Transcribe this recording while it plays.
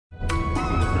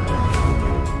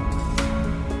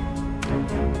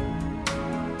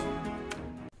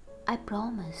I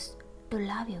promise to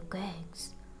love you quick,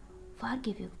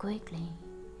 forgive you quickly,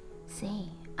 say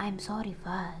I'm sorry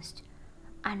first,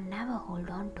 and never hold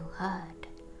on to hurt.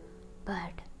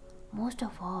 But most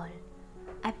of all,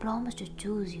 I promise to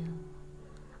choose you.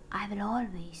 I will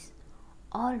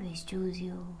always choose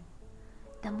you.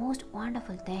 The most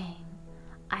wonderful thing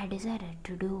I decided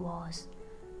to do was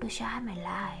to share my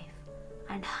life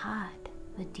and heart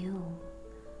with you.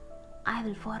 I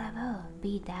will forever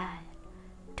be there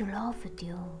to laugh with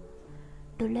you,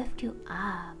 to lift you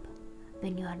up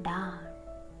when you are down,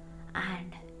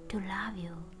 and to love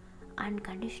you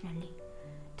unconditionally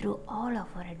through all of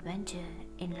our adventure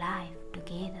in life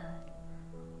together.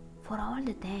 For all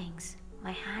the things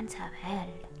my hands have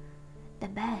held, the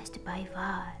best by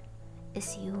far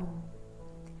is you.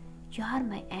 You are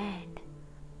my end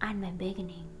and my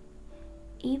beginning.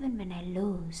 Even when I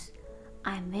lose,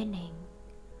 I am winning.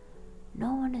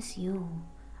 No one is you,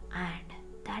 and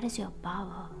that is your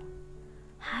power.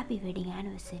 Happy wedding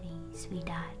anniversary,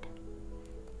 sweetheart.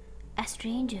 A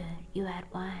stranger you were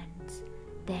once,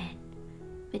 then,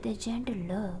 with a gentle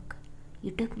look, you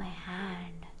took my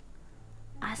hand.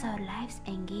 As our lives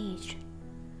engaged,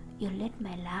 you lit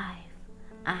my life,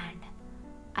 and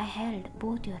I held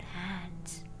both your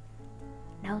hands.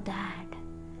 Now that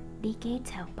decades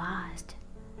have passed,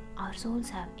 our souls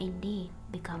have indeed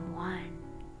become one.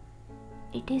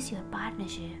 It is your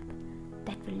partnership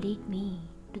that will lead me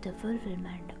to the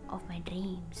fulfillment of my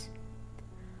dreams.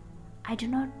 I do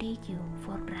not take you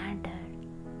for granted.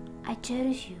 I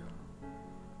cherish you.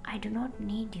 I do not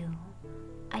need you.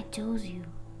 I chose you.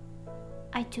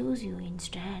 I choose you in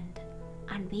strength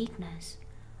and weakness.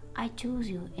 I choose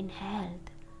you in health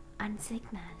and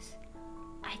sickness.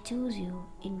 I choose you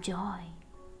in joy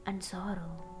and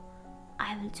sorrow.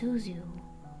 I will choose you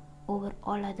over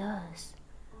all others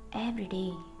every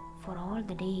day for all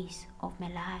the days of my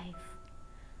life.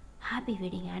 Happy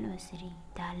wedding anniversary,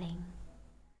 darling.